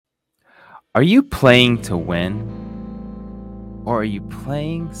Are you playing to win? Or are you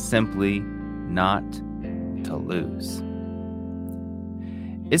playing simply not to lose?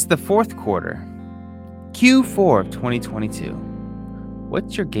 It's the fourth quarter, Q4 of 2022.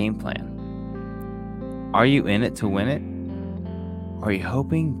 What's your game plan? Are you in it to win it? Or are you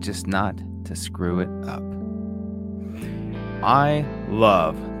hoping just not to screw it up? I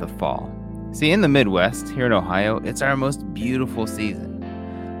love the fall. See, in the Midwest, here in Ohio, it's our most beautiful season.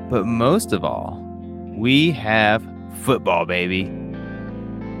 But most of all, we have football, baby.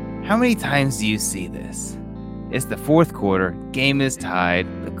 How many times do you see this? It's the fourth quarter, game is tied,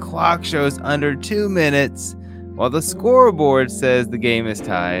 the clock shows under 2 minutes, while the scoreboard says the game is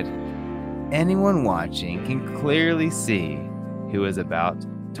tied. Anyone watching can clearly see who is about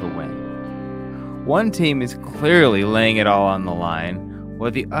to win. One team is clearly laying it all on the line,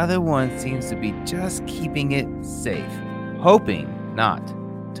 while the other one seems to be just keeping it safe, hoping not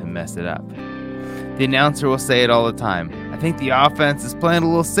to mess it up. The announcer will say it all the time. I think the offense is playing a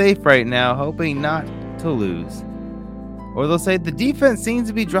little safe right now, hoping not to lose. Or they'll say the defense seems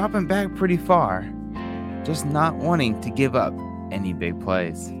to be dropping back pretty far, just not wanting to give up any big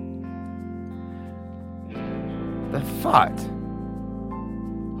plays. The thought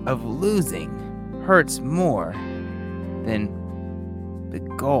of losing hurts more than the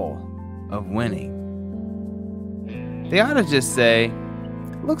goal of winning. They ought to just say,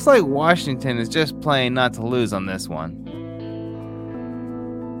 looks like Washington is just playing not to lose on this one.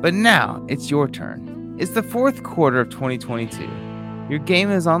 But now it's your turn. It's the fourth quarter of 2022. Your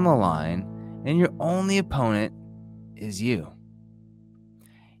game is on the line, and your only opponent is you.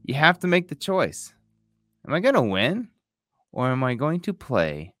 You have to make the choice. Am I going to win, or am I going to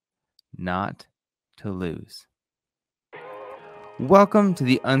play not to lose? Welcome to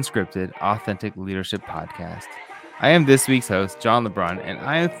the Unscripted Authentic Leadership Podcast. I am this week's host, John LeBrun, and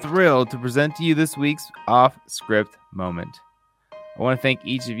I am thrilled to present to you this week's off-script moment. I want to thank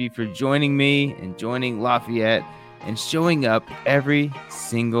each of you for joining me and joining Lafayette and showing up every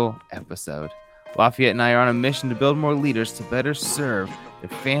single episode. Lafayette and I are on a mission to build more leaders to better serve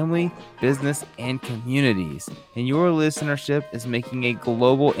their family, business, and communities. And your listenership is making a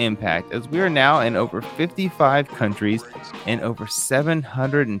global impact as we are now in over 55 countries and over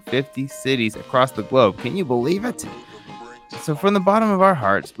 750 cities across the globe. Can you believe it? So from the bottom of our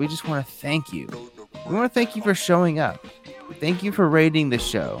hearts, we just want to thank you. We want to thank you for showing up. Thank you for rating the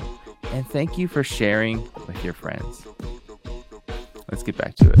show. And thank you for sharing with your friends. Let's get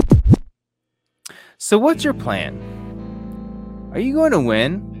back to it. So what's your plan? Are you going to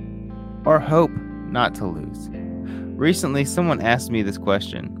win or hope not to lose? Recently, someone asked me this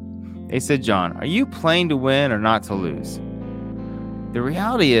question. They said, John, are you playing to win or not to lose? The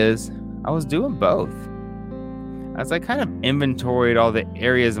reality is, I was doing both. As I kind of inventoried all the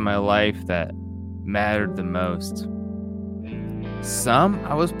areas of my life that mattered the most. Some,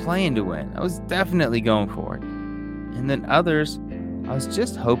 I was playing to win. I was definitely going for it. And then others, I was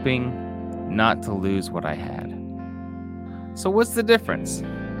just hoping not to lose what I had. So what's the difference?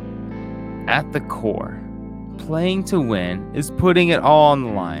 At the core, playing to win is putting it all on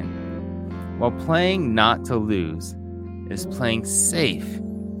the line, while playing not to lose is playing safe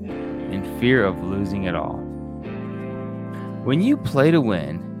in fear of losing it all. When you play to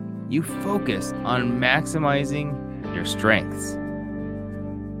win, you focus on maximizing your strengths.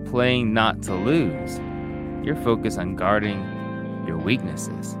 Playing not to lose, you're focused on guarding your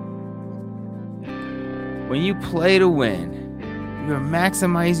weaknesses. When you play to win, you're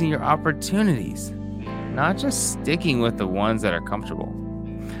maximizing your opportunities, not just sticking with the ones that are comfortable.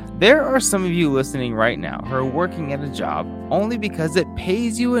 There are some of you listening right now who are working at a job only because it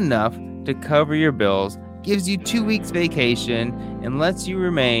pays you enough to cover your bills, gives you 2 weeks vacation, and lets you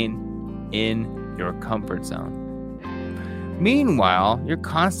remain in your comfort zone. Meanwhile, you're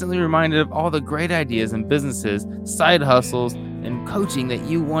constantly reminded of all the great ideas and businesses, side hustles, and coaching that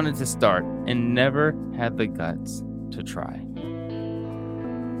you wanted to start and never had the guts to try.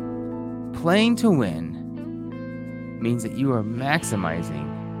 Playing to win means that you are maximizing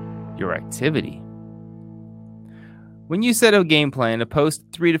your activity. When you set a game plan to post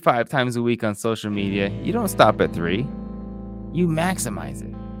 3 to 5 times a week on social media, you don't stop at 3. You maximize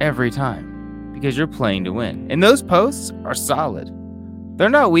it every time because you're playing to win. And those posts are solid. They're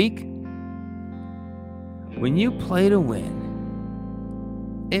not weak. When you play to win,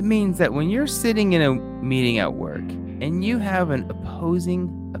 it means that when you're sitting in a meeting at work and you have an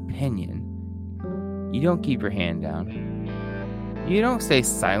opposing opinion, you don't keep your hand down. You don't stay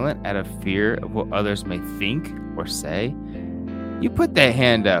silent out of fear of what others may think or say. You put that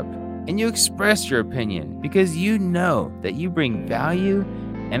hand up and you express your opinion because you know that you bring value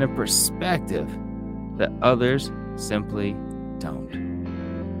and a perspective that others simply don't.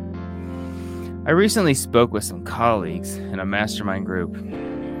 I recently spoke with some colleagues in a mastermind group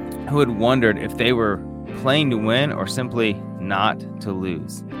who had wondered if they were playing to win or simply not to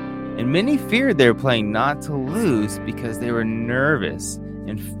lose. And many feared they were playing not to lose because they were nervous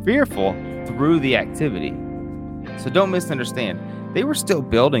and fearful through the activity. So don't misunderstand. They were still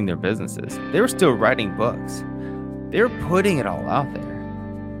building their businesses. They were still writing books. They were putting it all out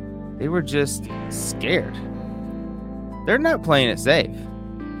there. They were just scared. They're not playing it safe.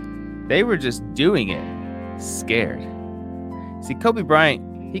 They were just doing it scared. See, Kobe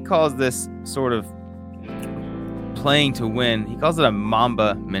Bryant, he calls this sort of playing to win, he calls it a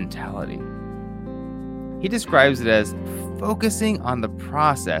Mamba mentality. He describes it as focusing on the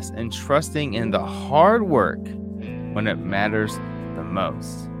process and trusting in the hard work when it matters the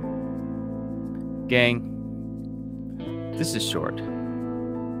most. Gang, this is short,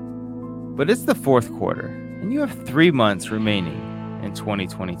 but it's the fourth quarter, and you have 3 months remaining in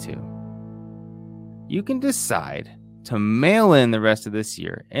 2022. You can decide to mail in the rest of this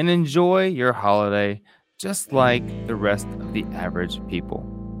year and enjoy your holiday just like the rest of the average people.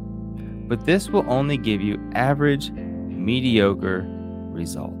 But this will only give you average, mediocre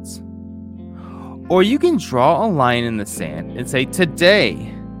results. Or you can draw a line in the sand and say,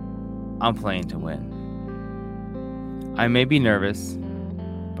 today, I'm playing to win. I may be nervous,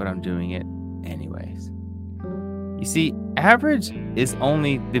 but I'm doing it anyways. You see, average is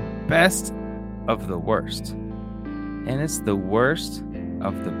only the best of the worst, and it's the worst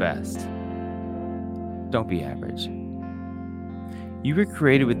of the best. Don't be average. You were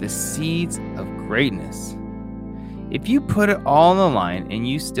created with the seeds of greatness. If you put it all on the line and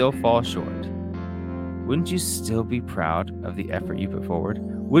you still fall short, wouldn't you still be proud of the effort you put forward?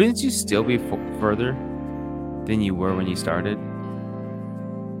 Wouldn't you still be further than you were when you started?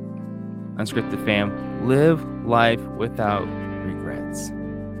 Unscripted fam, live life without regrets.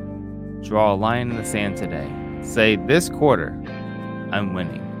 Draw a line in the sand today. Say, this quarter, I'm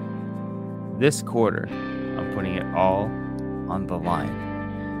winning. This quarter, I'm putting it all on the line.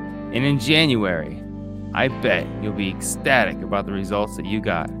 And in January, I bet you'll be ecstatic about the results that you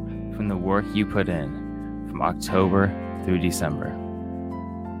got from the work you put in from October through December.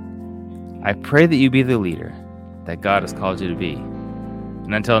 I pray that you be the leader that God has called you to be.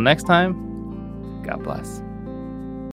 And until next time, God bless.